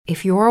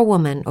If you're a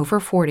woman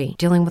over 40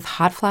 dealing with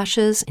hot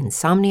flashes,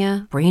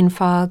 insomnia, brain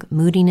fog,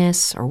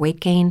 moodiness, or weight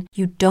gain,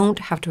 you don't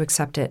have to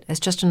accept it as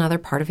just another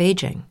part of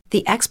aging.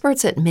 The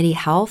experts at MIDI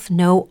Health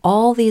know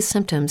all these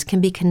symptoms can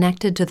be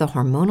connected to the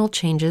hormonal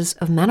changes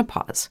of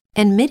menopause.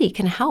 And MIDI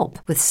can help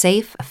with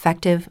safe,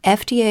 effective,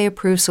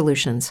 FDA-approved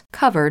solutions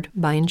covered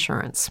by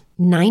insurance.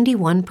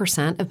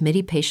 91% of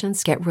MIDI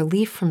patients get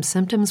relief from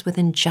symptoms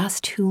within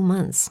just 2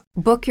 months.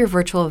 Book your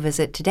virtual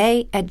visit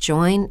today at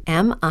joinmidi.com.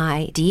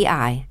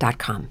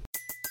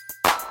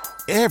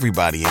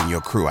 Everybody in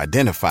your crew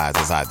identifies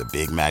as either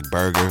Big Mac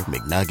Burger,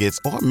 McNuggets,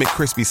 or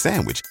McCrispy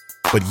Sandwich.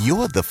 But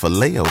you're the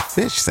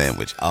Filet-O-Fish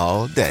Sandwich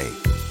all day.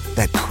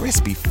 That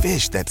crispy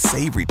fish, that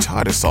savory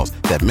tartar sauce,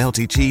 that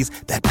melty cheese,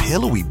 that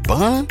pillowy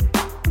bun.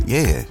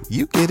 Yeah,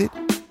 you get it.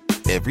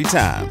 Every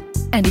time.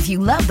 And if you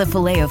love the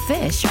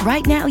Filet-O-Fish,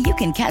 right now you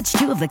can catch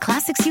 2 of the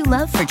classics you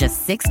love for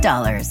just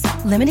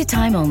 $6. Limited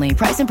time only.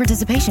 Price and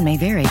participation may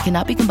vary.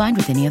 Cannot be combined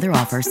with any other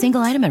offer.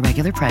 Single item at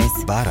regular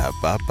price.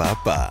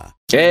 Ba-da-ba-ba-ba.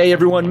 Hey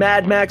everyone,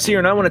 Mad Max here,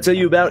 and I want to tell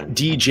you about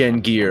D-Gen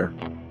gear.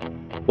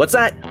 What's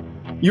that?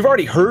 You've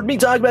already heard me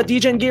talk about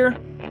D-Gen gear?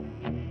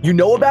 You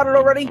know about it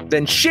already?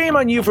 Then shame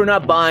on you for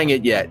not buying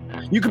it yet.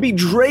 You could be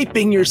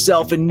draping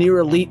yourself in near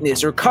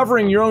eliteness or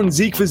covering your own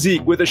Zeke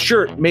physique with a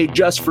shirt made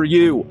just for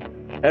you.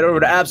 Head over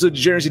to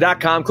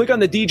AbsoluteDegeneracy.com, click on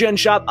the D-Gen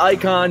shop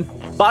icon,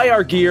 buy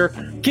our gear,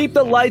 keep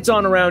the lights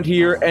on around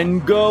here,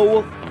 and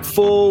go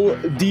full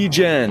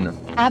D-Gen.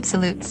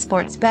 Absolute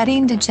sports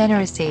betting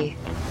degeneracy.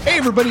 Hey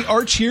everybody,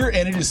 Arch here,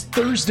 and it is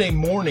Thursday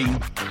morning,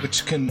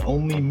 which can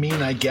only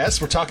mean, I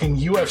guess, we're talking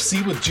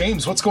UFC with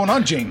James. What's going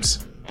on,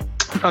 James?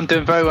 I'm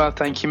doing very well,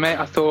 thank you, mate.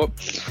 I thought,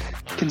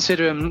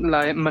 considering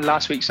my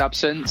last week's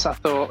absence, I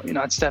thought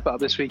I'd step up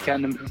this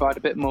weekend and provide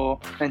a bit more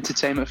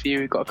entertainment for you.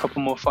 We've got a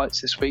couple more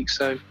fights this week,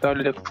 so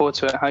really looking forward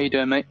to it. How you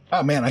doing, mate?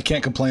 Oh man, I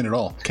can't complain at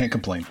all. Can't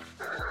complain.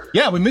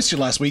 Yeah, we missed you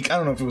last week. I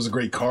don't know if it was a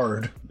great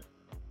card.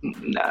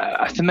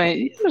 No,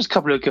 mate, there was a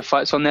couple of good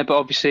fights on there, but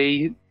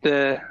obviously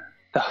the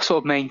sort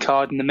of main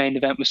card and the main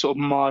event was sort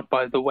of marred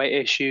by the weight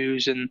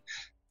issues, and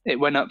it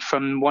went up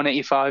from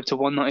 185 to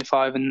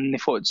 195, and then they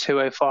fought at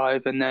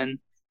 205, and then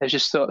there's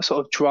just sort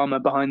of drama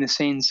behind the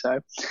scenes. So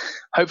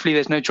hopefully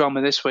there's no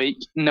drama this week.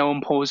 No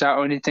one pulls out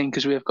or anything,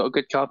 because we have got a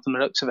good card from the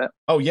looks of it.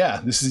 Oh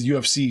yeah, this is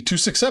UFC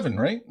 267,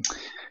 right?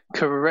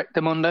 Correct,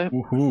 Amondo.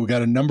 Woohoo,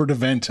 got a numbered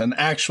event, an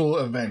actual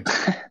event.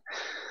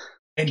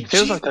 And it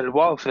feels like a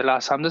while for the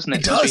last time, doesn't it?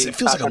 It does. It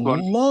feels like a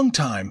long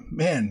time,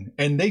 man.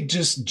 And they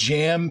just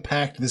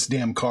jam-packed this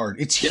damn card.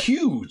 It's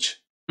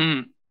huge.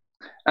 Mm.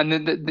 And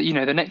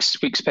the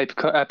next week's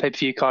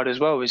pay-per-view card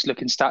as well is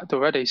looking stacked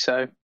already.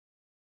 So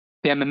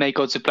the MMA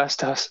gods have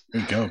blessed us.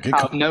 There you go.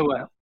 Out of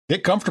nowhere.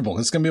 Get comfortable.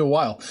 It's going to be a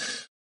while.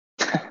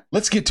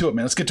 Let's get to it,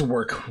 man. Let's get to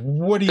work.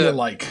 What do you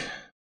like?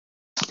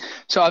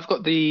 So I've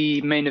got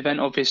the main event,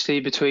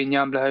 obviously, between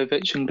Jan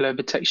Blachowicz and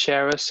Glover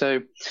Teixeira.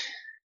 So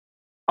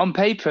on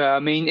paper, I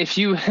mean, if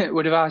you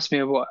would have asked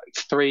me,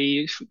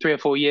 three or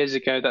 4 years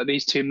ago that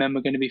these two men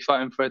were going to be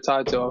fighting for a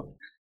title,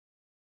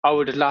 I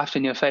would have laughed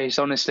in your face,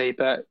 honestly.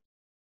 But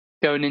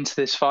going into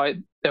this fight,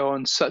 they're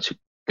on such a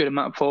good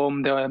amount of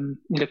form. You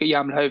look at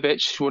Jan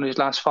Blachowicz, who's won his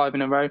last 5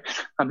 in a row.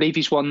 I believe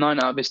he's won 9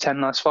 out of his 10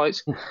 last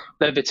fights.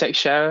 Glover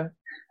Teixeira,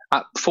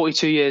 at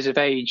 42 years of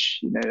age,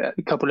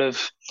 a couple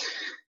of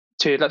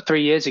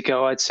 3 years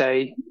ago, I'd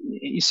say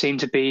he seemed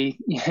to be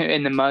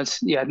in the mud.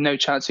 He had no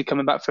chance of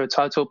coming back for a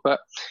title, but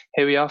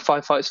here we are,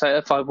 5 fights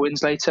later, 5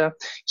 wins later.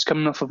 He's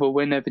coming off of a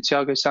win over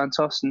Thiago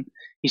Santos, and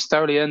he's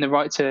thoroughly earned the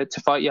right to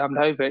fight Jan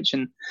Blachowicz.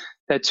 And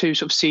they're 2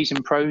 sort of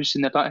seasoned pros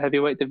in the light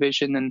heavyweight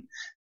division. And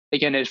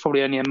again, it's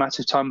probably only a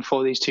matter of time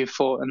before these two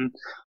fought. And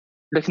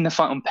looking at the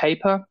fight on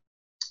paper,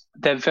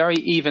 they're very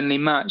evenly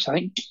matched. I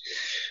think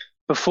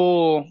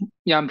before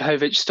Jan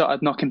Blachowicz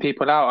started knocking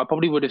people out, I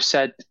probably would have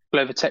said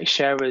Glover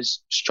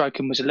Teixeira's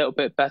striking was a little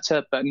bit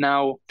better. But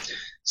now,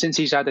 since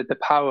he's added the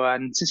power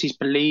and since he's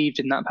believed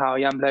in that power,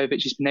 Jan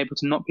Blachowicz has been able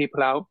to knock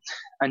people out.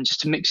 And just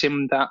to mix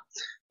in that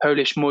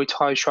Polish Muay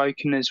Thai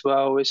striking as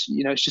well, it's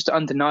just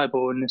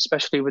undeniable. And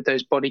especially with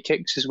those body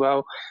kicks as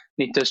well,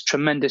 he does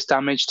tremendous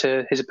damage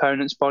to his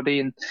opponent's body.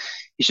 And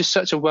he's just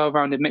such a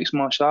well-rounded mixed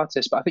martial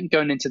artist. But I think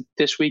going into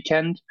this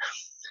weekend,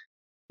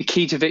 the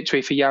key to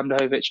victory for Jan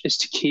Blachowicz is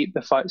to keep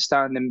the fight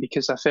standing,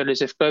 because I feel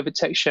as if Glover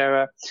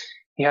Teixeira,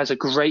 he has a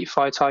great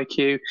fight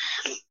IQ.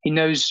 He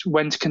knows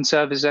when to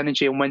conserve his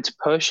energy and when to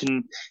push,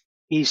 and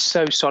he's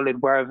so solid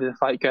wherever the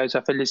fight goes.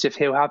 I feel as if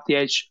he'll have the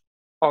edge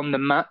on the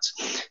mat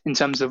in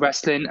terms of the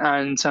wrestling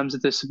and in terms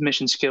of the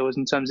submission skills,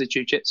 in terms of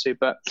jiu-jitsu.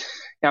 But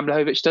Jan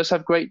Blachowicz does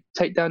have great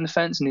takedown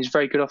defense, and he's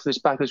very good off his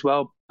back as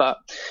well. But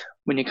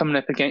when you're coming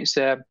up against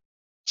a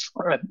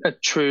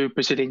true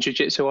Brazilian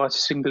jiu-jitsu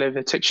artist in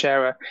Glover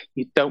Teixeira,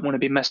 you don't want to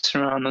be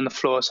messing around on the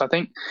floor. So I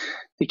think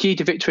the key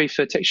to victory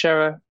for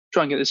Teixeira,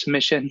 try and get the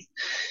submission.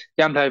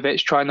 Jan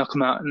Blachowicz, try and knock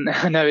him out. And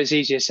I know it's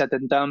easier said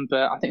than done,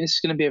 but I think this is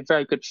going to be a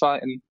very good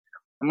fight. And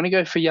I'm going to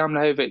go for Jan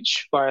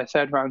Blachowicz by a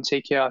 3rd round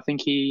TKO. I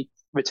think he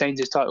retains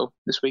his title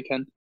this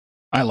weekend.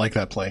 I like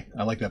that play.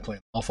 I like that play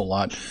an awful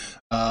lot.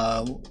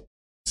 Let's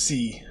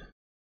see.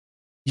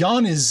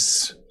 Jan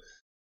is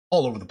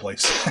all over the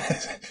place.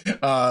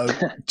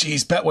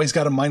 Geez, Betway's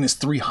got a minus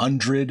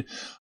 300.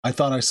 I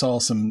thought I saw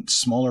some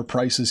smaller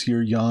prices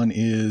here. Jan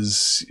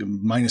is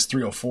minus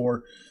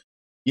 304.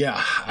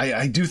 Yeah,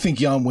 I do think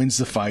Jan wins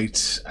the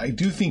fight. I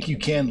do think you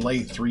can lay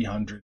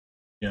 300,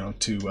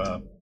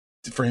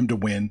 for him to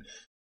win.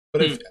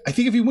 But I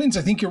think if he wins,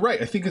 I think you're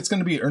right. I think it's going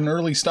to be an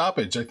early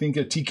stoppage. I think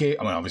a TKO.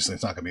 I mean, obviously,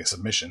 it's not going to be a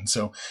submission.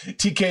 So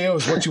TKO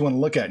is what you want to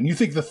look at. And you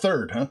think the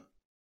third, huh?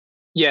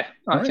 Yeah,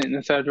 I think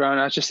the third round.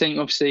 I just think,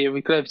 obviously,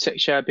 with Glover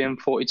Teixeira being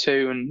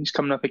 42 and he's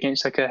coming up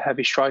against like a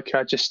heavy striker,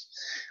 I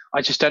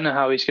just don't know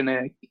how he's going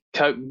to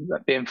cope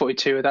being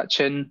 42 with that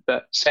chin.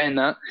 But saying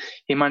that,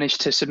 he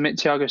managed to submit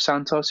Thiago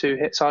Santos, who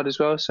hits hard as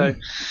well. So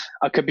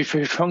I could be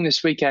proved wrong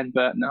this weekend.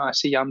 But no, I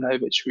see Jan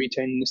Blachowicz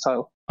retaining this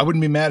title. I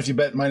wouldn't be mad if you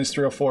bet minus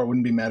 304. I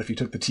wouldn't be mad if you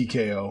took the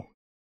TKO.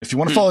 If you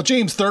want to follow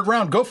James, third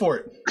round, go for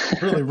it.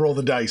 Really roll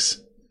the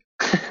dice.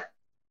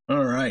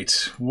 All right.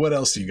 What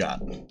else do you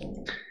got?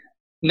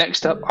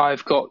 Next up,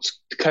 I've got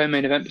the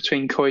co-main event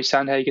between Corey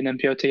Sandhagen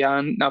and Petr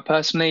Yan. Now,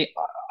 personally,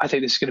 I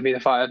think this is going to be the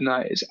fight of the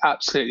night. It's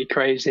absolutely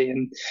crazy.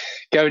 And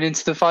going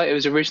into the fight, it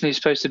was originally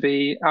supposed to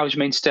be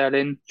Aljamain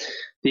Sterling,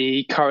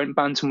 the current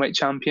bantamweight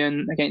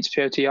champion, against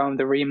Petr Yan,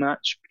 the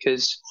rematch.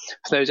 Because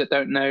for those that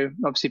don't know,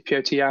 obviously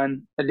Petr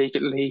Yan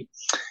illegally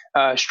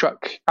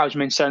struck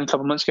Aljamain Sterling a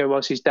couple of months ago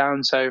whilst he's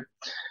down. So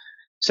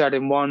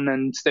Sterling won,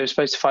 and they were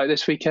supposed to fight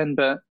this weekend,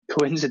 but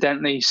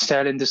coincidentally,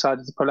 Sterling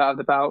decided to pull out of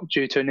the bout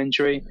due to an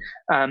injury.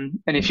 And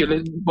if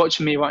you're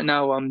watching me right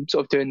now, I'm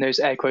sort of doing those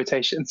air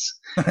quotations,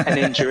 an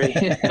injury.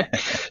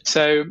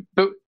 So,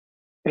 but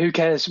who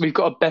cares? We've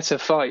got a better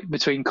fight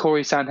between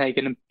Corey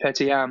Sandhagen and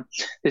Petr Yan.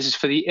 This is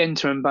for the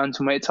interim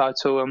bantamweight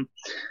title.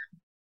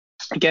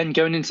 Again,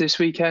 going into this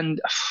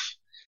weekend,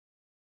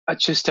 I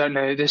just don't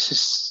know. This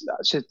is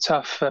such a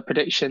tough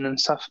prediction and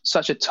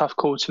such a tough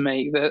call to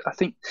make. I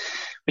think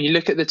when you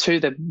look at the two,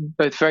 they're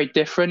both very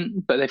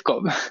different, but they've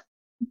got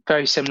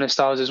very similar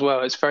styles as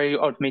well. It's very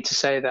odd of me to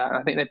say that.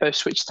 I think they both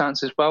switch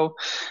stance as well.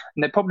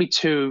 And they're probably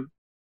two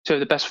of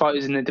the best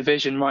fighters in the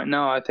division right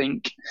now. I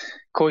think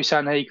Corey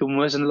Sandhagen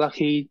was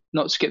unlucky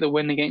not to get the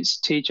win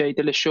against TJ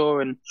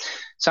Dillashaw. And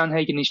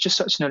Sandhagen, he's just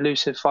such an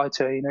elusive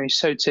fighter. He's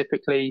so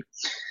typically...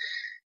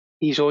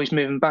 He's always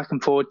moving back and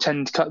forward,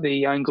 tending to cut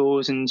the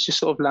angles, and just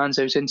sort of lands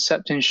those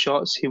intercepting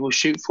shots. He will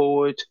shoot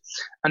forward,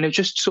 and he'll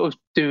just sort of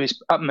do his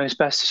utmost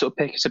best to sort of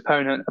pick his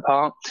opponent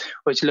apart.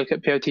 Whereas you look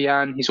at Petr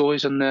Yan, he's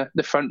always on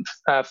the front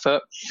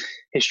foot.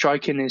 His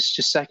striking is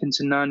just second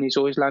to none. He's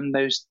always landing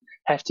those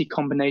hefty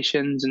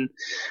combinations, and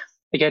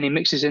again, he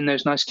mixes in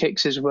those nice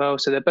kicks as well.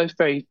 So they're both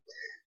very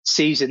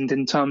seasoned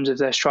in terms of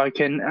their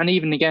striking, and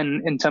even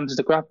again in terms of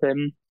the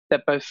grappling,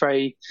 they're both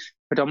very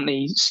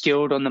predominantly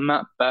skilled on the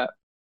mat, but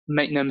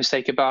make no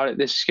mistake about it,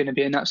 this is going to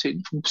be an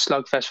absolute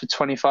slugfest for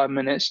 25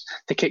 minutes.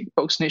 The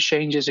kickboxing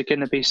exchanges are going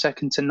to be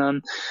second to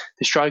none.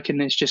 The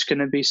striking is just going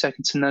to be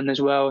second to none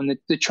as well. And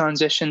the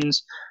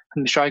transitions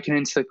from the striking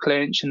into the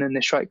clinch and then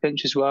the strike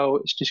clinch as well,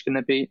 it's just going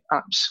to be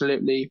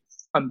absolutely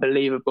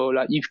unbelievable.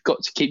 Like, you've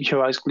got to keep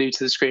your eyes glued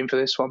to the screen for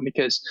this one,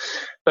 because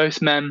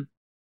both men,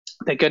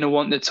 they're going to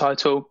want the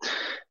title.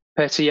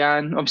 Petr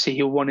Yan, obviously,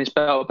 he'll want his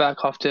belt back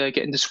after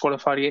getting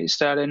disqualified against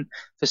Sterling.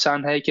 For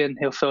Sandhagen,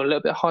 he'll feel a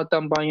little bit hard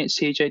done by against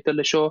TJ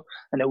Dillashaw,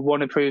 and he'll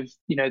want to prove,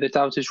 the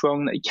doubters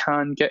wrong, that he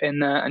can get in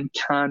there and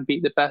can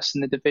beat the best in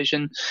the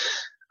division.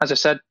 As I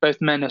said, both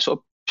men are sort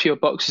of pure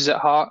boxers at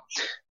heart,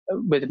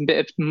 with a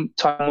bit of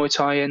Muay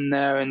Thai in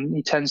there, and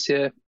they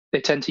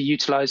tend to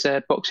utilize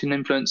their boxing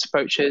influence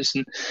approaches.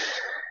 And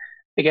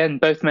again,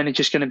 both men are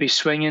just going to be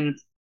swinging.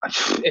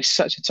 It's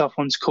such a tough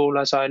one to call,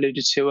 as I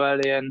alluded to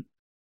earlier, and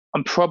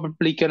I'm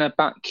probably going to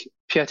back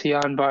Petr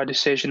Yan by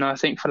decision. I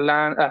think for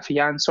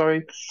Yan,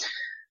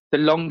 the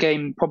long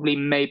game probably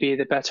may be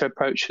the better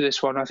approach for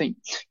this one. I think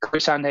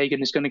Corey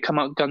Sandhagen is going to come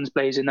out guns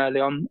blazing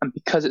early on, and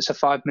because it's a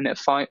 5-minute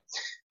fight,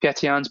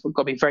 Petr Yan's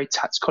got to be very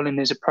tactical in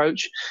his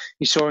approach.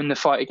 You saw in the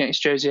fight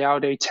against Jose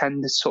Aldo, he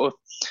tended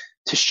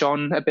to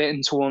shone a bit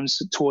in towards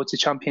the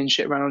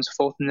championship rounds,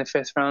 the 4th and the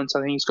 5th rounds.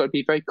 I think he's got to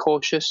be very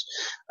cautious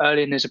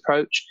early in his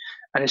approach.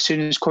 And as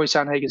soon as Corey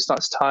Sandhagen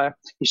starts to tire,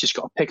 he's just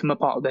got to pick him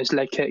apart with those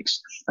leg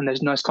kicks and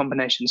those nice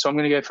combinations. So I'm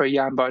going to go for a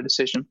Yan by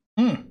decision.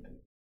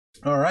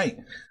 All right.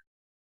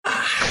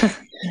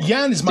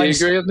 Yan is minus...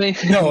 Do you agree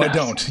with me? No, I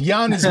don't.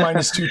 Yan is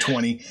minus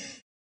 220.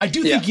 I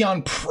do think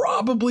Yan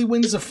probably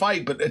wins the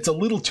fight, but it's a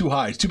little too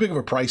high. It's too big of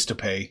a price to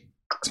pay.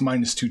 It's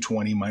minus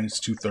 220, minus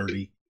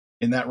 230,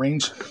 in that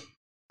range.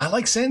 I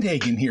like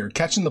Sandhagen here,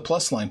 catching the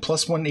plus line,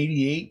 plus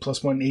 188,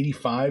 plus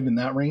 185 in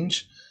that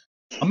range.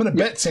 I'm going to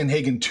bet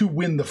Sandhagen to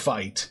win the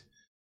fight.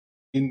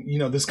 And,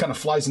 this kind of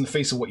flies in the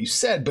face of what you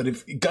said, but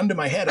if gun to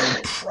my head, I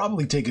would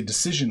probably take a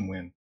decision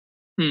win.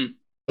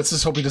 Let's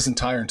just hope he doesn't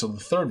tire until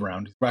the 3rd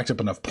round. He's racked up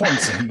enough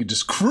points and he could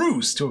just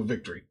cruise to a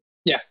victory.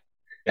 Yeah.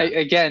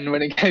 Again,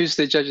 when it goes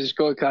to the judges'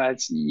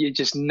 scorecards, you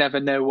just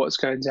never know what's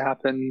going to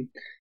happen.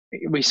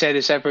 We say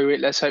this every week.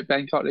 Let's hope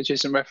Ben Cottage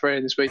isn't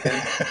refereeing this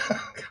weekend.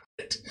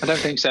 I don't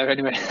think so,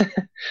 anyway.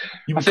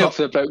 I feel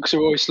for the blokes who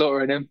are always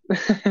slaughtering him.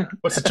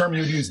 What's the term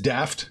you would use?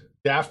 Daft?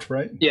 Daft,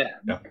 right? Yeah.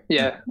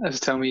 That's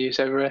the term we use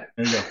over here.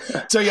 There you go.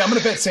 So yeah, I'm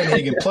going to bet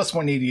Sandhagen plus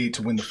 188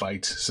 to win the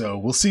fight. So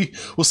we'll see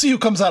who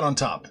comes out on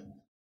top.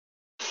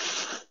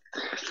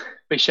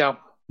 We shall.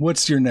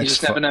 What's your next? You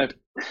just never know.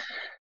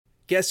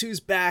 Guess who's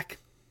back?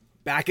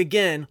 Back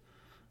again.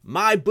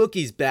 My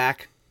bookie's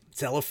back.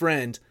 Tell a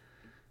friend.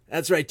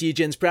 That's right,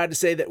 DJ's proud to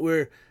say that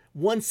we're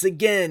once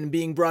again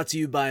being brought to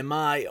you by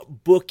My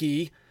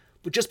Bookie.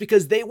 But just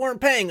because they weren't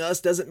paying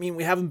us doesn't mean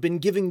we haven't been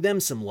giving them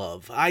some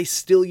love. I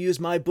still use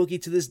My Bookie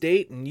to this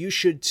date, and you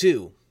should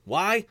too.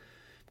 Why?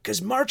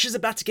 Because March is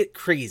about to get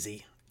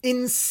crazy.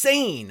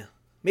 Insane.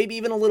 Maybe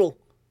even a little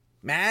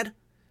mad.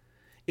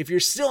 If you're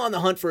still on the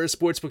hunt for a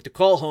sportsbook to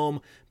call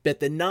home, bet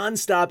the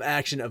non-stop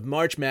action of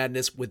March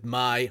Madness with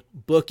My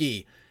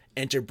Bookie.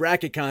 Enter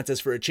bracket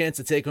contests for a chance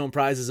to take home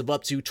prizes of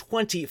up to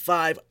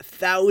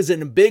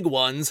 25,000 big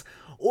ones,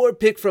 or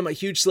pick from a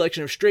huge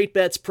selection of straight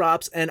bets,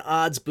 props, and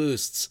odds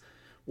boosts.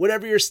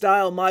 Whatever your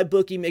style, My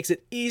Bookie makes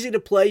it easy to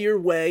play your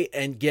way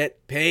and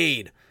get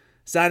paid.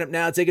 Sign up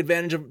now, take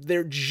advantage of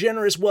their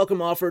generous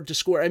welcome offer to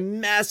score a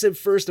massive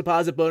first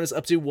deposit bonus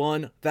up to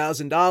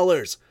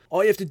 $1,000.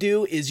 All you have to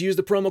do is use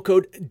the promo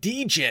code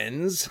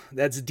DEGENS,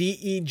 that's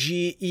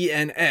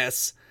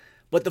DEGENS,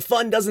 but the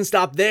fun doesn't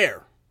stop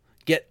there.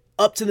 Get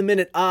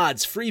up-to-the-minute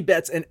odds, free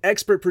bets, and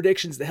expert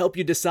predictions to help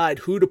you decide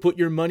who to put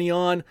your money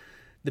on.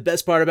 The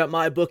best part about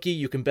My Bookie,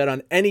 you can bet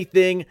on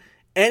anything,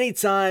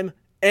 anytime,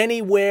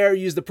 anywhere.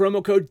 Use the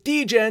promo code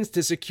DEGENS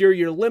to secure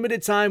your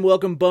limited time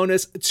welcome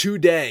bonus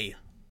today.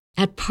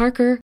 At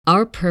Parker,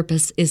 our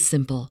purpose is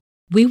simple.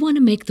 We want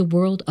to make the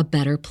world a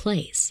better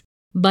place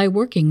by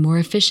working more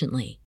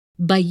efficiently,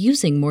 by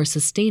using more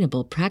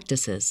sustainable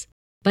practices,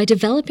 by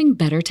developing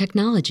better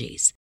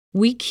technologies.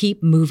 We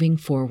keep moving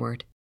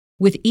forward.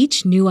 With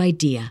each new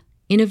idea,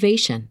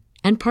 innovation,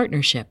 and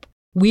partnership,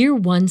 we're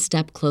one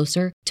step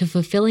closer to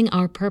fulfilling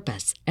our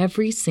purpose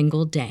every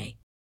single day.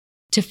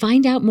 To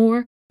find out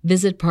more,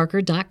 visit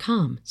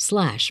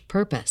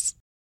parker.com/purpose.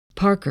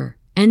 Parker,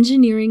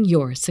 engineering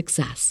your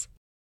success.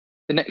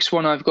 The next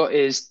one I've got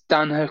is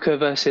Dan Hooker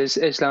versus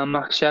Islam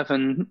Makhachev,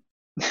 and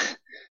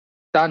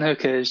Dan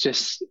Hooker is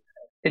just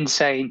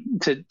insane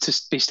to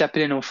be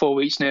stepping in on 4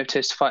 weeks'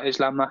 notice to fight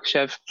Islam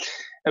Makhachev.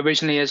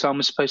 Originally, Islam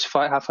was supposed to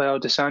fight Rafael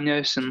dos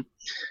Anjos, and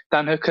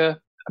Dan Hooker,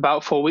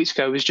 about 4 weeks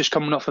ago, was just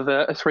coming off of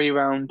a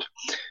 3-round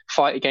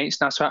fight against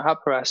Nasrat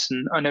Haqparast,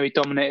 and I know he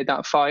dominated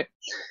that fight.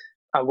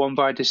 Won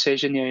by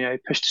decision,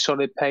 pushed a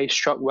solid pace,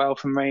 struck well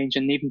from range,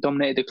 and even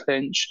dominated the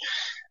clinch.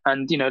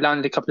 And,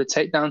 landed a couple of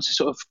takedowns to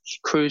sort of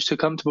cruise to a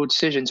comfortable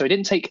decision. So he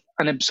didn't take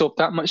and absorb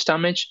that much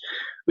damage,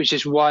 which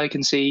is why I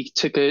can see he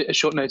took a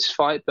short notice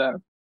fight. But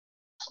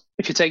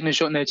if you're taking a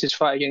short notice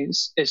fight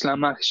against Islam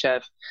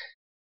Makhachev,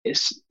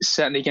 it's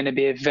certainly going to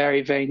be a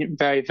very, very,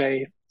 very,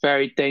 very,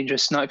 very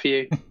dangerous night for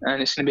you.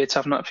 And it's going to be a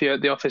tough night for you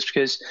at the office,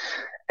 because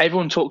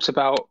everyone talks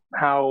about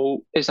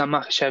how Islam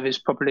Makhachev is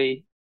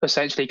probably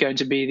essentially going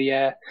to be the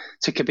heir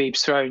to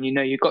Khabib's throne.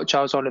 You've got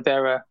Charles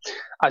Oliveira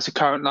as a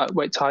current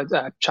lightweight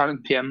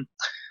champion,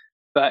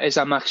 but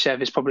Islam Makhachev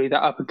is probably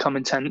that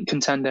up-and-coming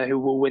contender who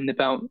will win the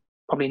belt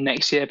probably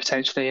next year,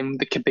 potentially, in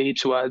the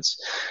Khabib's words.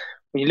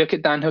 When you look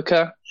at Dan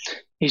Hooker,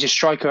 he's a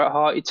striker at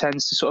heart. He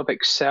tends to sort of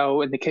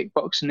excel in the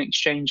kickboxing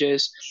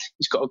exchanges.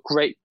 He's got a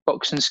great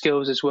boxing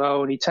skills as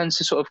well, and he tends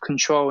to sort of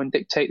control and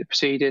dictate the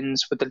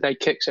proceedings with the leg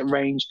kicks at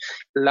range.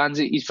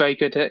 He's very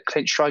good at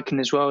clinch striking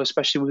as well,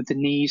 especially with the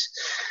knees.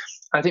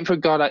 I think for a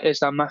guy like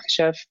Islam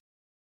Makhachev,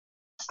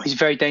 he's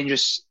very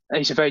dangerous.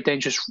 He's a very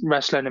dangerous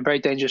wrestler and a very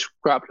dangerous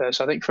grappler.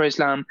 So I think for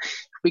Islam,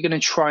 we're going to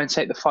try and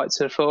take the fight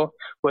to the floor.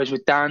 Whereas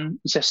with Dan,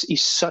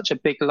 he's such a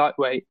big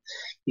lightweight.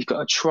 You've got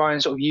to try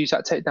and sort of use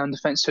that takedown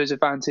defense to his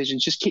advantage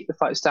and just keep the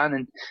fight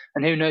standing.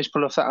 And who knows,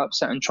 pull off that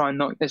upset and try and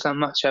knock Islam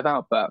Makhachev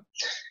out. But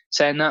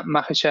saying that,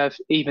 Makhachev,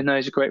 even though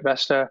he's a great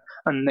wrestler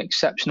and an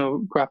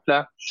exceptional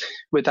grappler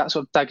with that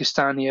sort of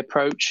Dagestani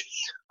approach,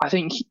 I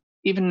think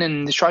even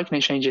in the striking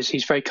exchanges,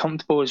 he's very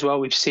comfortable as well.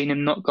 We've seen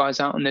him knock guys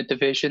out in the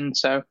division.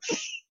 So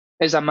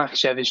Islam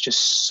Makhachev is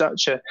just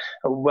such a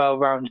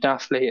well-rounded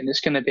athlete, and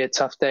it's going to be a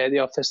tough day at the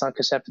office, like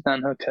I said, for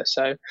Dan Hooker.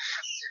 So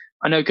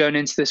I know going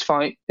into this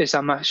fight,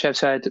 Islam Makhachev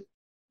said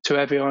to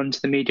everyone,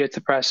 to the media, to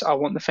the press, I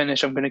want the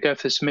finish. I'm going to go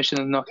for the submission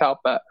and knockout.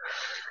 But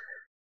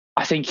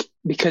I think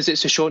because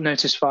it's a short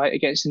notice fight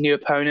against a new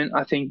opponent,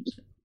 I think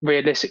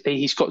realistically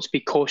he's got to be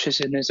cautious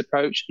in his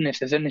approach. And if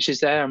the finish is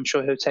there, I'm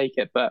sure he'll take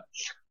it. But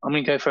I'm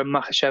going to go for a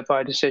Makhachev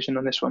by decision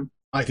on this one.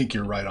 I think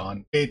you're right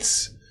on.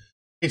 It's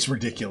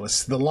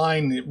ridiculous. The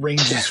line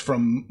ranges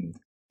from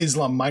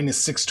Islam minus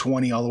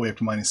 620 all the way up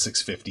to minus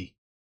 650.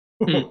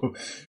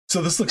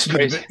 So this looks to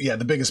be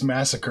the biggest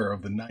massacre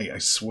of the night, I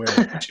swear.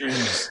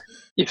 Jeez.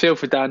 You feel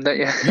for Dan, don't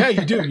you? Yeah,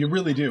 you do. You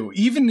really do.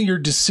 Even your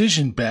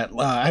decision bet,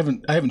 I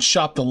haven't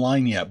shopped the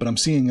line yet, but I'm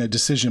seeing a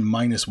decision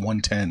minus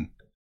 110.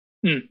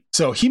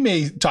 So he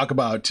may talk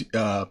about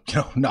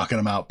knocking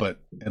him out, but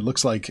it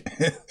looks like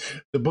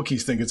the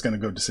bookies think it's going to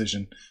go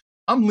decision.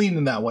 I'm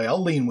leaning that way.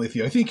 I'll lean with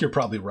you. I think you're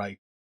probably right.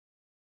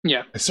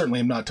 Yeah. I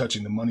certainly am not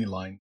touching the money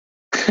line.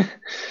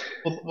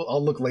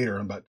 I'll look later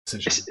about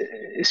decision.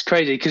 It's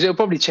crazy because it'll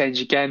probably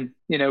change again.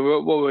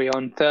 What were we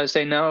on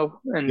Thursday now?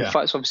 And the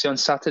fight's obviously on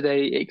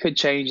Saturday. It could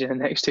change in the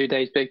next 2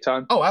 days big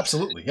time. Oh,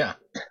 absolutely. Yeah.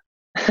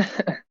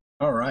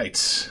 All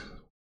right.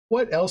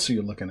 What else are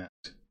you looking at?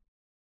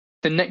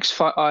 The next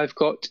fight I've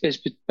got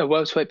is a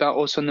welterweight bout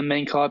also on the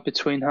main card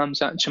between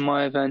Khamzat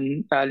Chimaev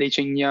and Li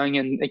Jingyang.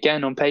 And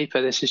again, on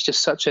paper, this is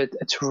just such a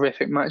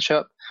terrific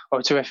matchup, or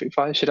a terrific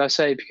fight, should I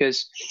say,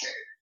 because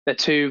they're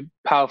two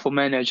powerful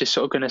men who are just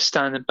sort of going to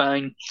stand and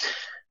bang.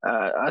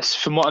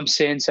 From what I'm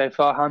seeing so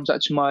far,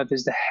 Khamzat Chimaev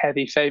is the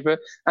heavy favourite,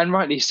 and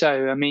rightly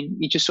so. I mean,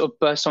 he just sort of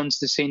burst onto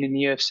the scene in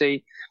the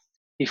UFC.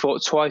 He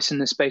fought twice in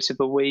the space of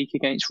a week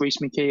against Reece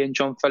McKee and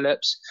John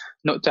Phillips,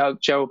 knocked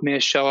out Gerald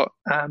Mearshot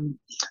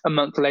a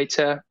month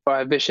later by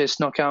a vicious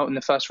knockout in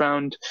the first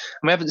round.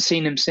 And we haven't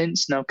seen him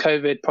since. Now,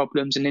 COVID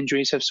problems and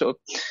injuries have sort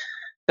of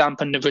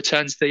dampened the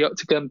return to the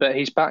octagon, but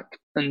he's back.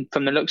 And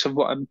from the looks of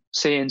what I'm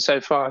seeing so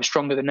far, he's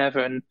stronger than ever.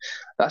 And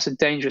that's a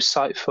dangerous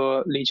sight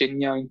for Li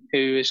Jingyang,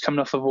 who is coming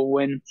off of a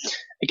win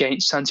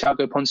against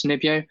Santiago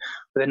Ponzinibbio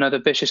with another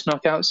vicious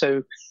knockout.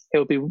 So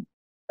he'll be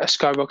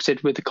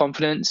skyrocketed with the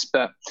confidence.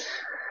 But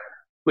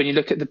when you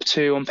look at the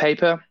two on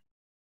paper,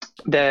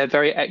 they're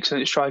very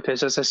excellent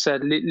strikers. As I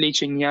said, Li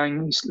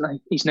Jingyang,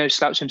 he's no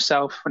slouch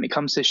himself when it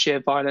comes to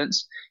sheer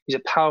violence. He's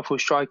a powerful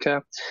striker.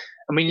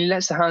 And when he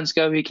lets the hands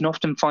go, he can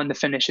often find the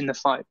finish in the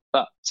fight.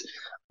 But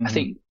I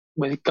think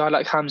with a guy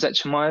like Khamzat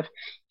Chimaev,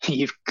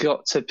 you've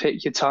got to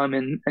pick your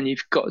timing and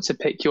you've got to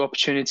pick your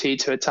opportunity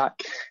to attack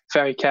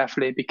very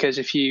carefully, because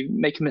if you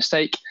make a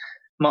mistake,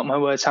 mark my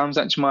words,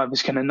 Khamzat Chimaev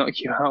is going to knock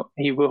you out.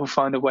 He will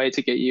find a way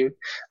to get you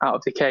out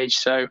of the cage.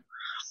 So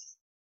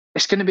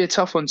it's going to be a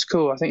tough one to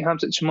call. I think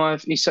Khamzat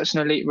Chimaev, he's such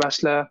an elite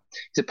wrestler.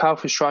 He's a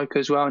powerful striker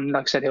as well. And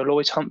like I said, he'll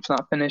always hunt for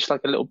that finish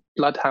like a little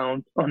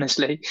bloodhound,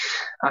 honestly.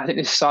 I think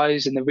the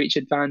size and the reach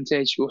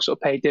advantage will sort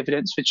of pay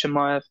dividends for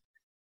Chimaev.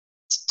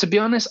 To be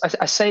honest,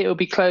 I say it'll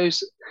be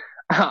close.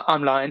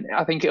 I'm lying.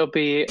 I think it'll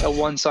be a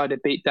one-sided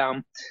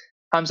beatdown.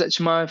 Khamzat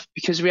Chimaev,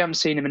 because we haven't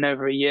seen him in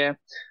over a year,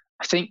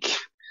 I think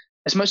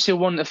as much as he'll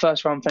want the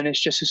first round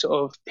finish just to sort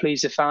of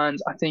please the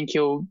fans, I think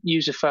he'll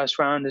use the first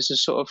round as a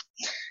sort of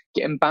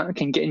getting back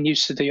and getting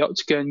used to the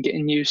octagon,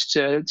 getting used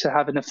to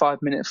having a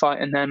 5-minute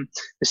fight. And then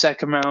the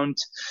second round,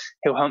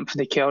 he'll hunt for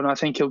the kill. And I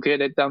think he'll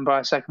get it done by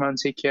a second round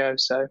TKO.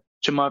 So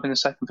Chimaev in the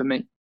second for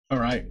me. All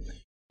right.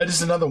 That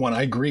is another one.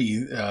 I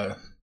agree.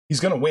 He's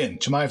going to win.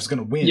 Chimaev's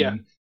going to win. Yeah.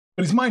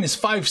 But he's minus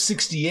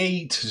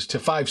 568 to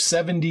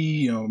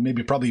 570,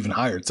 maybe probably even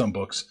higher at some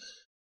books.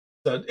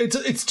 So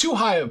it's too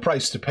high a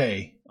price to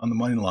pay on the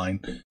money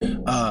line.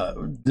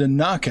 The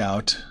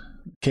knockout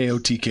KO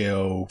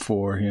TKO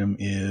for him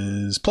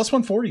is plus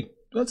 140.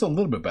 That's a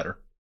little bit better.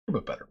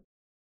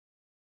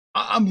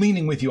 I'm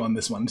leaning with you on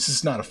this one. This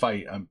is not a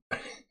fight.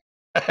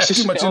 It's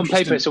just on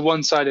paper, it's a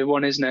one-sided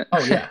one, isn't it?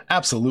 Oh yeah,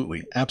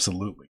 absolutely.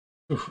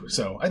 Oof.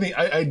 So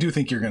I do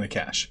think you're going to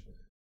cash.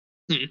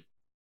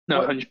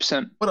 No,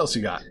 100%. What else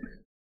you got?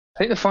 I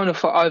think the final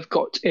fight I've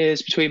got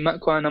is between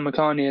Makwan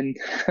Amakani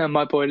and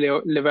my boy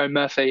Lerone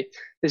Murphy.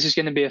 This is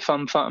going to be a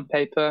fun fight on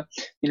paper.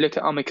 You look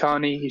at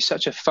Amakani, he's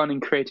such a fun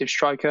and creative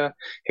striker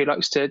who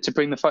likes to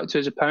bring the fight to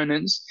his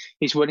opponents.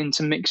 He's willing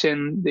to mix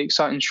in the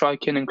exciting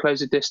striking and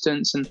close the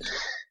distance. And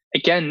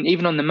again,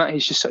 even on the mat,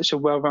 he's just such a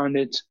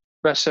well-rounded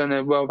wrestler and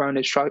a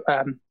well-rounded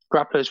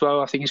grappler as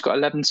well. I think he's got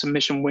 11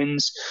 submission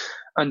wins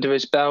under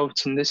his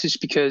belt. And this is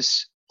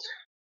because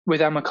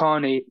with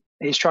Amakani,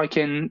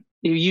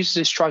 he uses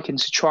his striking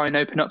to try and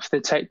open up for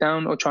the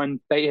takedown or try and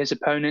bait his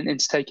opponent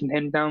into taking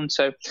him down.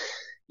 So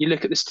you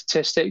look at the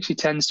statistics, he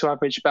tends to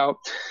average about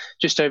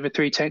just over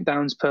 3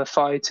 takedowns per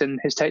fight, and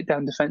his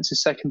takedown defense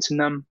is second to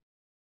none.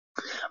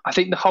 I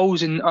think the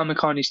holes in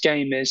Amakani's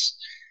game is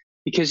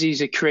because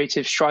he's a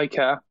creative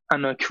striker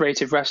and a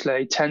creative wrestler,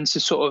 he tends to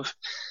sort of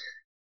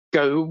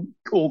go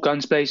all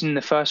guns blazing in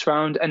the first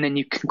round, and then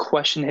you can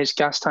question his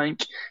gas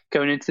tank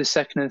going into the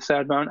second and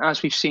third round,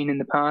 as we've seen in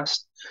the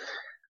past.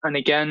 And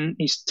again,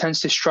 he tends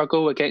to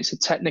struggle against the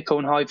technical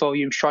and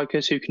high-volume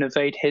strikers who can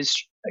evade his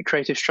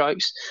creative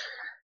strikes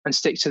and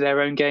stick to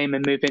their own game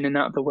and move in and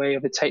out of the way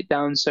of a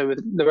takedown. So with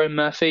Lerone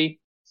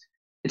Murphy,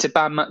 it's a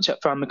bad matchup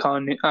for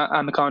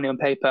Amakani on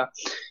paper.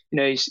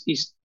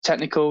 He's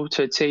technical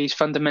to a T. He's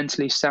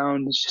fundamentally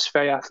sound. He's just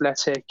very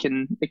athletic,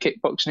 and the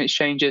kickboxing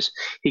exchanges,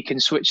 he can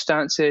switch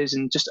stances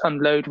and just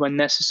unload when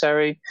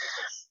necessary.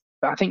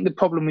 But I think the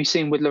problem we've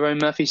seen with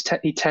Lerone Murphy is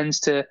he tends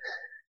to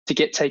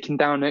get taken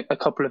down a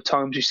couple of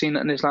times. We've seen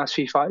that in his last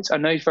few fights. I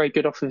know he's very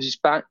good off of his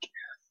back,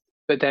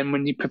 but then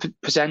when you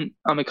present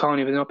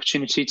Amakani with an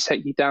opportunity to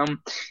take you down,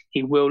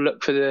 he will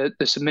look for the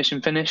submission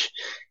finish.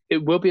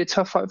 It will be a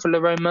tough fight for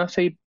Lerone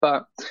Murphy,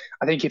 but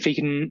I think if he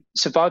can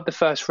survive the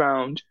first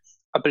round,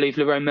 I believe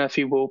Lerone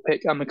Murphy will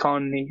pick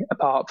Amakani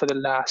apart for the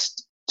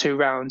last 2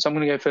 rounds. I'm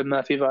going to go for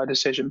Murphy via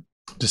decision.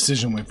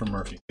 Decision win for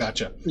Murphy.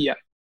 Gotcha. Yeah.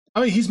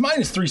 I mean, he's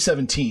minus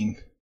 317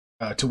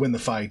 to win the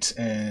fight,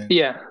 and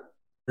yeah,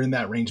 in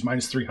that range,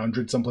 minus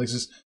 300 some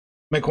places.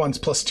 Makwan's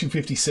plus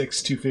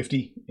 256,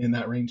 250 in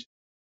that range.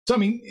 So I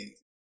mean,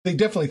 they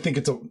definitely think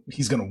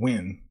he's going to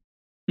win.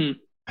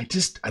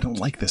 I don't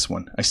like this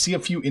one. I see a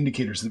few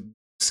indicators that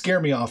scare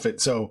me off it,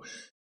 so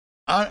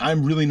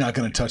I'm really not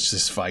going to touch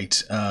this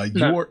fight.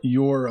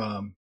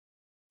 Your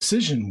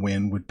decision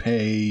win would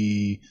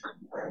pay,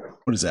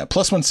 what is that?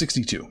 Plus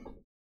 162.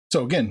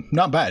 So again,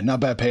 not bad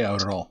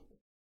payout at all.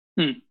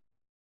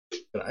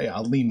 But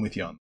I'll lean with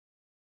you on.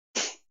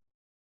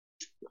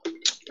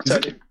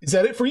 Is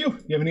that it for you?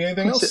 You have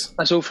anything else?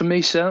 That's all from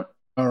me, sir.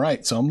 All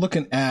right, so I'm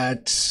looking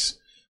at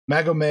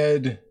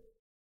Magomed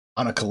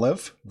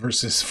Ankalaev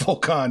versus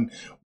Volkan.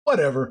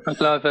 Whatever.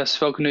 Ankalaev versus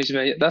Volkan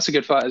Oezdemir. That's a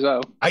good fight as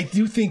well. I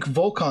do think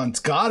Volkan's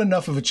got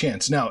enough of a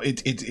chance. Now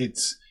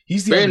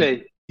he's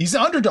the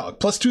underdog.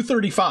 Plus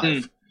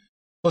 235.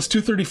 Plus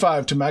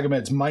 235 to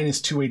Magomed's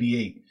minus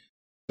 288.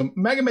 So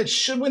Magomed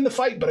should win the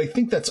fight, but I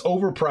think that's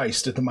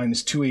overpriced at the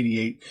minus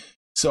 288.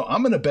 So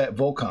I'm going to bet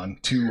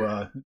Volkan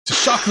to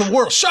shock the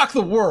world. Shock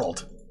the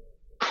world.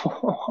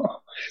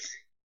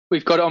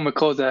 We've got it on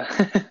record there.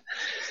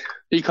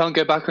 You can't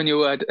go back on your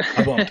word.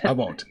 I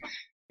won't.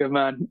 Good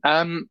man.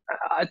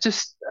 I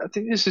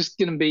think this is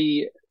going to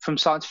be, from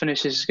start to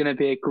finish, this is going to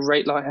be a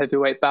great light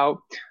heavyweight bout.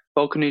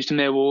 Volkan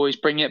Oezdemir will always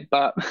bring it,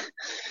 but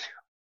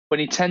when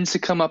he tends to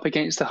come up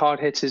against the hard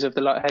hitters of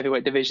the light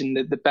heavyweight division,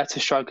 the better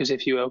strikers,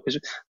 if you will, because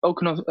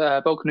Volkan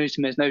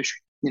Oezdemir is no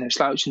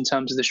slouch in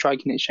terms of the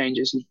striking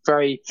exchanges. He's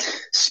very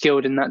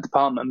skilled in that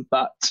department,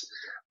 but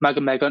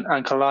Magomed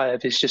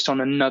Ankalaev is just on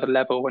another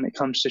level when it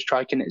comes to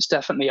striking. It's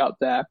definitely up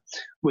there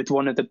with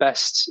one of the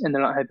best in the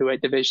light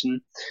heavyweight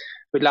division.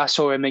 We last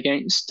saw him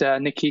against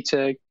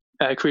Nikita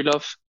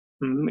Krylov.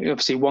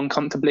 Obviously won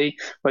comfortably.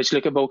 Whereas you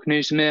look at Volkan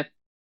Oezdemir,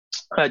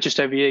 just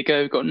over a year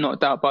ago, got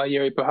knocked out by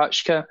Yuri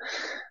Blachowicz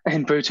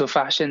in brutal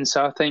fashion.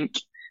 So I think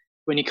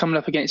when you're coming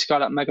up against a guy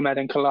like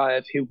Magomed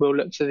Ankalaev, who will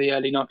look for the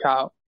early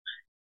knockout,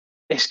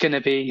 it's going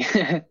to be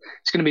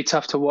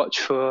tough to watch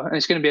for, and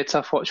it's going to be a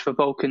tough watch for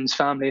Volkan's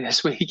family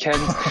this weekend,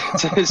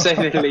 to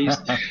say the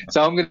least.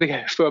 So I'm going to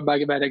go for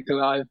Magomed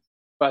Ankalaev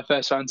by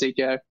first round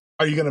TKO.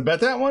 Are you going to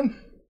bet that one?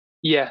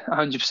 Yeah,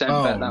 100%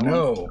 bet that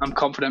one. I'm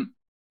confident.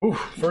 Ooh,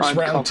 first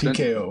round confident.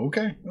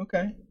 TKO.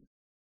 Okay.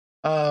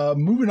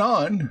 Moving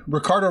on,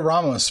 Ricardo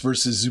Ramos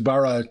versus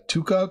Zubara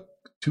Tukhugov?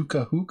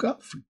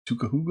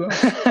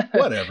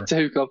 Whatever.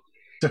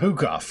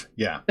 Tukhugov.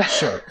 Yeah,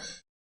 sure.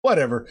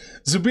 Whatever.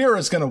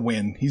 Zubira's going to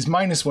win. He's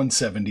minus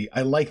 170.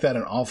 I like that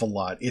an awful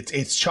lot.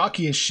 It's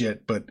chalky as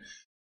shit, but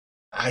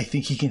I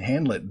think he can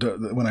handle it.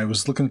 When I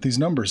was looking at these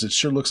numbers, it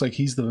sure looks like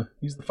he's the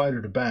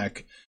fighter to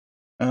back.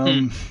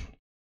 Gun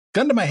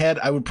to my head,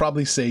 I would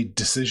probably say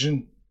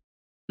decision.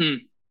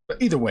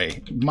 But either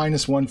way,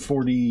 minus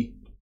 140,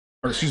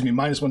 or excuse me,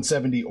 minus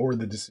 170 or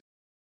the decision.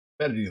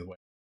 Bet it either way.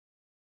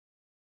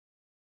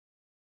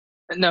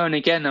 No, and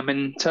again, I'm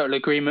in total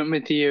agreement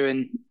with you.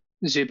 And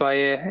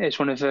Zubair is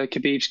one of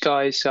Khabib's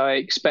guys, so I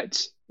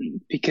expect,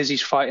 because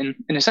he's fighting,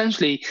 and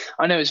essentially,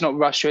 I know it's not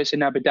Russia, it's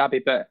in Abu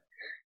Dhabi, but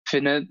for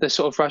the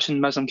sort of Russian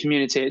Muslim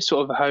community, it's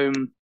sort of a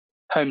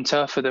home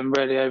turf for them,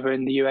 really, over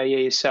in the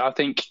UAE. So I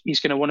think he's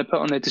going to want to put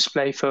on a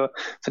display for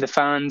the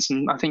fans,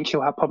 and I think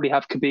he'll probably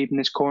have Khabib in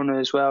his corner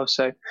as well.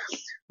 So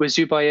with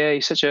Zubair,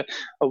 he's such a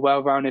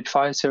well-rounded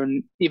fighter,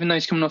 and even though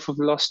he's coming off of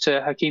a loss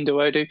to Hakeem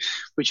Dawodu,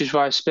 which is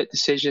via split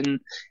decision,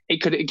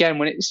 it could, again,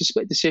 when it's a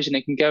split decision,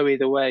 it can go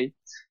either way.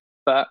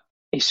 But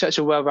he's such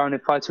a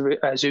well-rounded fighter,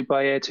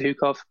 Zubair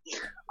Tukhugov.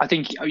 I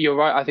think you're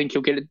right. I think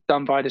he'll get it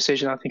done by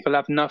decision. I think he'll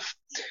have enough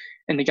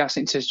in the gas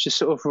tank to just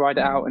sort of ride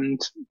it out and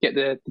get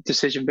the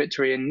decision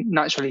victory. And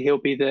naturally, he'll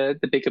be the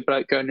bigger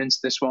bloke going into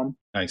this one.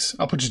 Nice.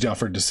 I'll put you down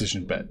for a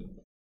decision bet.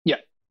 Yeah.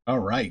 All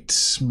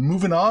right.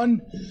 Moving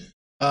on.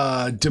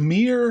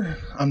 Demir.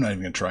 I'm not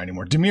even going to try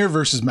anymore. Demir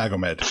versus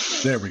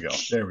Magomed. There we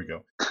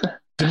go.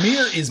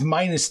 Demir is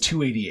minus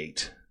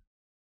 288.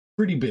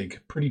 Pretty big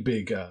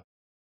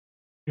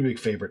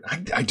favorite.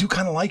 I do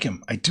kind of like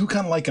him.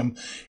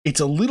 It's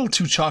a little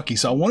too chalky,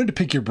 so I wanted to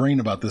pick your brain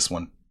about this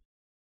one.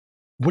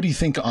 What do you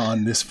think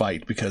on this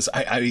fight? Because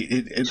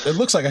it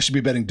looks like I should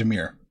be betting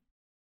Demir.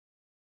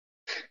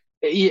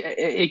 Yeah,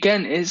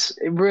 again, it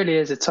really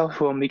is a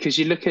tough one, because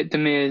you look at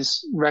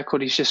Demir's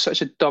record, he's just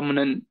such a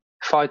dominant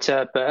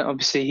fighter, but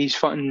obviously he's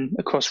fighting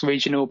across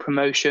regional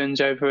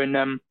promotions over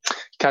in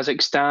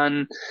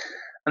Kazakhstan,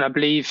 and I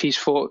believe he's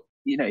fought,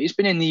 he's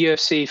been in the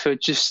UFC for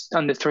just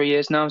under 3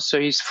 years now, so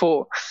he's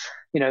fought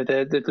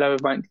the lower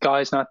ranked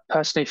guys, and I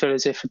personally feel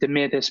as if for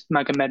Demir, this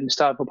Magomed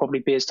Mustafa will probably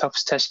be his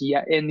toughest test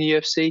yet in the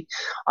UFC.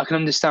 I can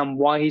understand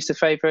why he's the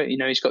favourite.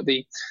 He's got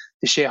the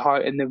sheer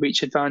height and the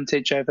reach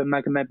advantage over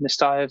Magomed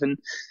Mustafa, and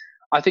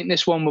I think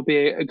this one will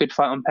be a good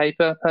fight on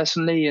paper,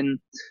 personally. And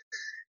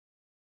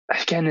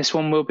again, this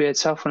one will be a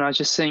tough one. I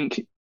just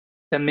think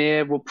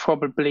Demir will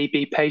probably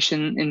be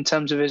patient in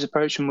terms of his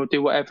approach and will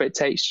do whatever it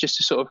takes just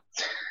to sort of,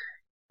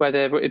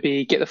 whether it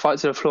be get the fight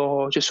to the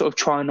floor or just sort of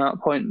try and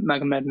outpoint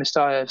Magomed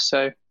Mustafa.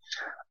 So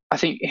I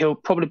think he'll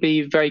probably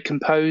be very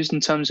composed in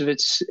terms of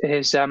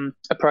his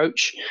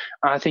approach.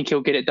 I think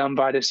he'll get it done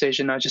by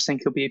decision. I just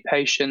think he'll be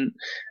patient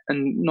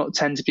and not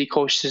tend to be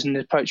cautious in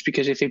the approach,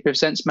 because if he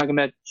presents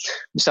Magomed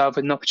Mustafa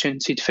with an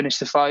opportunity to finish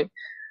the fight,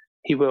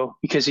 he will,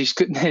 because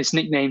his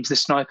nickname's the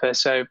Sniper.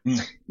 So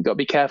you've got to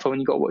be careful,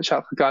 and you've got to watch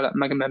out for a guy like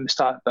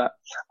Magomed. But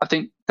I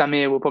think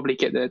Damir will probably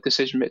get the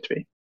decision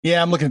victory.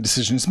 Yeah, I'm looking at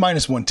decision. It's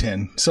minus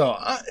 110. So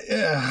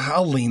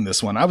I'll lean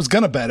this one. I was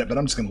going to bet it, but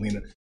I'm just going to lean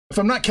it. If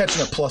I'm not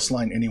catching a plus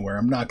line anywhere,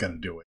 I'm not going to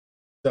do it.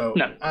 So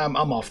no. I'm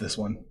off this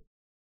one.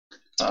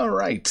 All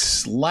right.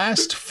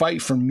 Last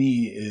fight for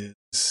me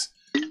is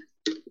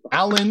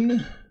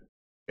Allen.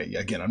 Okay,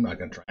 again, I'm not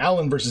going to try.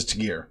 Allen versus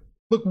Teixeira.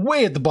 Look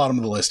way at the bottom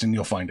of the list and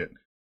you'll find it.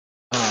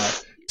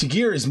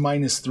 Teixeira is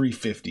minus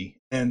 350.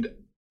 And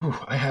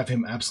I have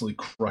him absolutely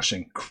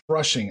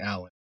crushing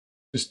Allen.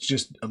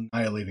 Just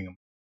annihilating him.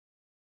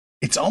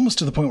 It's almost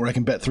to the point where I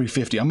can bet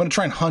 350. I'm going to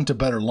try and hunt a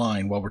better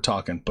line while we're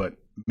talking, but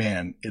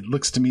man, it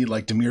looks to me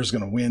like Damir's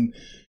going to win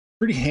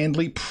pretty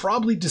handily,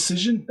 probably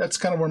decision. That's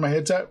kind of where my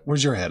head's at.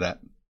 Where's your head at?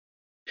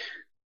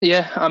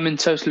 Yeah, I'm in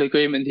total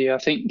agreement with you. I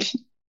think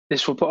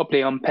this will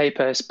probably on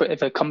paper is a bit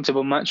of a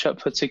comfortable matchup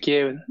for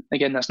Teixeira.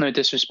 Again, that's no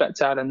disrespect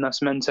to Alan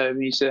Nascimento.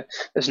 He's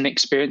an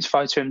experiencst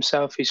fighter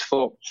himself. He's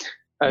fought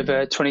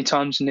over 20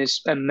 times in his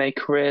MMA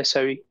career.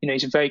 So,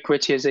 he's very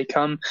gritty as they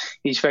come.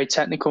 He's very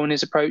technical in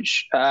his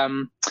approach,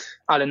 Alan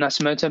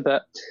Nascimento.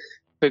 But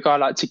for a guy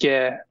like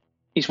Teixeira,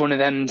 he's one of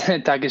them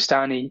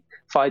Dagestani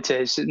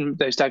fighters,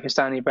 those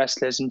Dagestani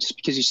wrestlers. And just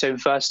because he's so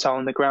versatile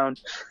on the ground,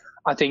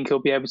 I think he'll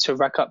be able to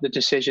rack up the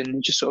decision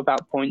and just sort of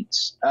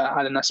outpoint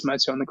Alan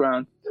Nascimento on the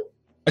ground.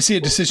 I see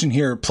a decision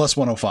here, plus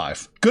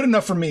 105. Good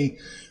enough for me.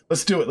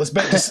 Let's do it. Let's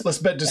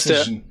bet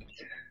decision.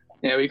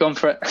 Yeah, we've gone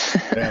for it.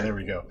 Yeah, there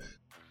we go.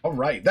 All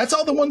right, that's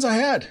all the ones I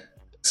had.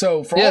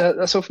 So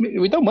that's all for me.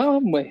 We've done well,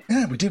 haven't we?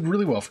 Yeah, we did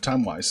really well for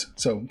time wise.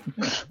 So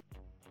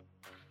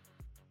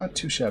not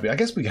too shabby. I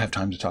guess we have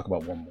time to talk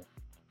about one more.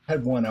 I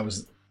had one I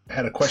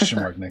had a question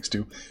mark next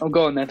to. I'm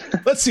going then.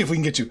 Let's see if we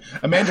can get you.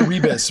 Amanda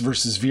Ribas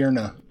versus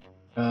Virna.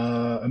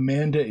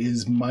 Amanda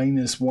is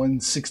minus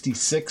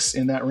 166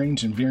 in that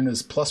range, and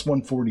Virna's plus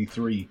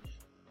 143.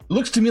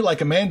 Looks to me like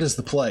Amanda's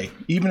the play,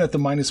 even at the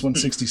minus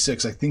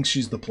 166. I think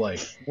she's the play.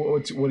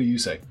 What do you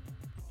say?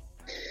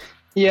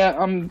 Yeah,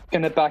 I'm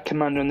going to back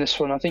Amanda on this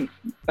one. I think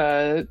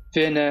Virna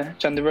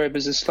Jandiroba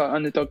is a slight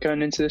underdog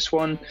going into this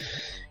one.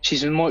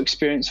 She's a more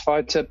experienced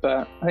fighter,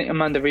 but I think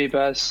Amanda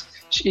Ribas,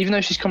 even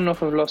though she's coming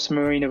off of a loss to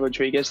Marina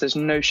Rodriguez, there's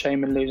no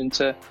shame in losing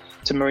to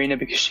Marina,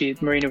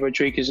 because Marina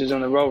Rodriguez is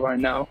on a roll right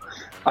now.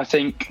 I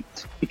think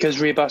because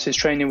Ribas is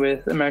training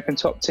with American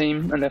Top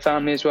Team and their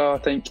family as well, I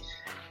think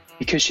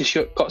because she's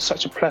got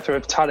such a plethora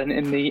of talent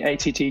in the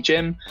ATT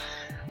gym,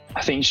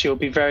 I think she'll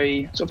be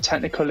very sort of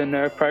technical in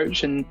her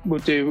approach and will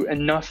do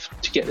enough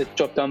to get the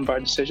job done by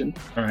decision.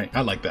 All right, I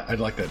like that. I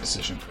like that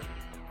decision.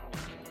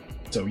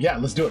 So yeah,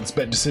 let's do it. Let's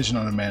bet decision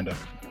on Amanda.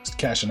 Let's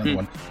cash another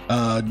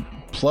one.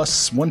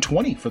 Plus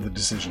 120 for the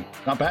decision.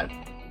 Not bad.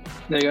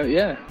 There you go.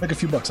 Yeah, make a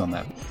few bucks on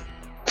that.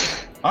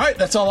 All right,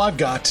 that's all I've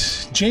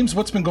got. James,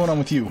 what's been going on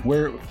with you?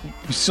 You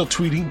still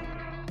tweeting,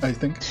 I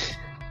think?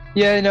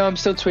 Yeah, no, I'm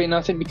still tweeting.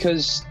 I think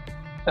because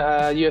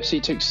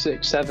UFC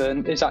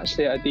 267 is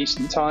actually at a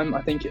decent time.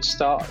 I think it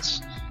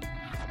starts.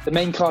 The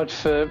main card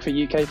for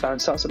UK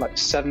fans starts at like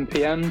 7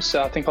 p.m.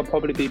 So I think I'll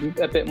probably be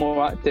a bit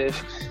more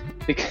active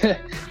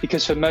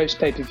because for most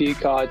pay-per-view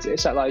cards,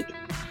 it's at like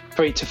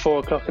 3 to 4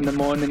 o'clock in the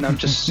morning. I'm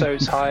just so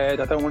tired.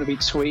 I don't want to be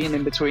tweeting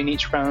in between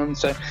each round.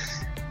 So,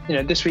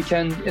 this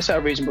weekend, it's at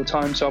a reasonable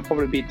time. So I'll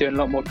probably be doing a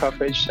lot more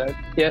coverage. So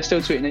yeah, still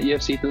tweeting at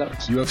UFC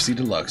Deluxe. UFC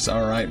Deluxe.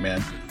 All right,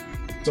 man.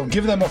 So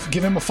give him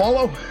a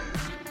follow.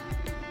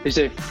 Please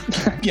do.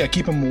 Yeah,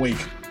 keep him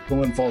awake. Don't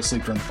let him fall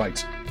asleep during the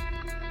fights.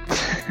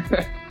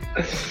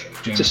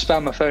 James. Just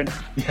spam my phone.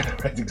 Yeah,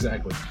 right,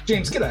 exactly.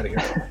 James, get out of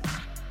here.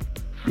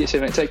 You too,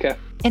 mate. Take care.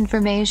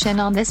 Information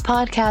on this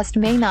podcast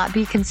may not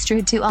be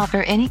construed to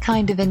offer any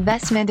kind of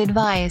investment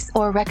advice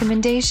or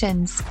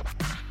recommendations.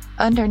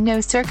 Under no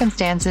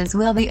circumstances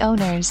will the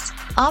owners,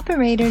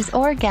 operators,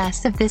 or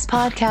guests of this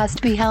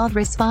podcast be held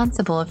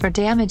responsible for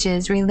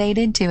damages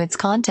related to its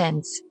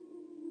contents.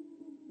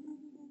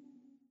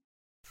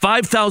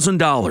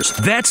 $5,000.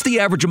 That's the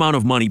average amount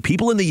of money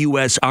people in the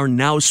U.S. are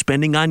now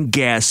spending on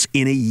gas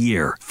in a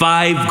year.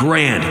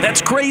 $5,000.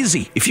 That's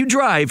crazy. If you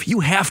drive,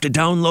 you have to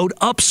download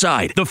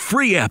Upside, the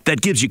free app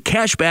that gives you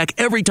cash back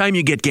every time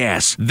you get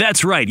gas.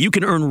 That's right. You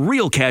can earn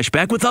real cash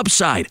back with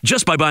Upside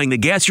just by buying the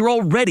gas you're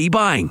already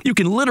buying. You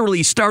can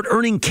literally start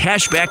earning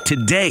cash back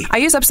today. I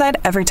use Upside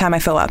every time I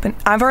fill up, and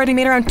I've already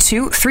made around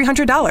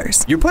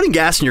 $200-$300. You're putting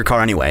gas in your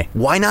car anyway.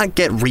 Why not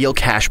get real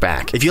cash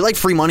back? If you like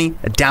free money,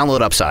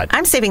 download Upside.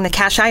 I'm saving the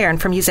cash I earn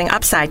from using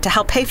Upside to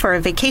help pay for a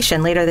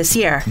vacation later this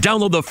year.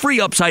 Download the free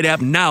Upside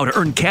app now to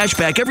earn cash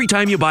back every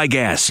time you buy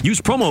gas.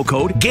 Use promo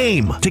code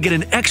GAME to get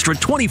an extra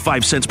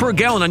 25 cents per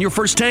gallon on your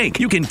first tank.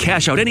 You can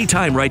cash out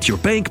anytime right to your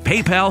bank,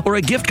 PayPal, or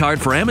a gift card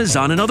for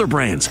Amazon and other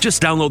brands.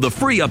 Just download the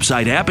free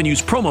Upside app and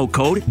use promo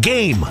code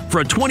GAME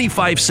for a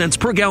 25 cents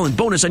per gallon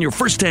bonus on your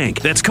first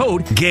tank. That's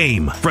code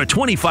GAME for a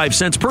 25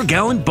 cents per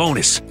gallon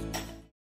bonus.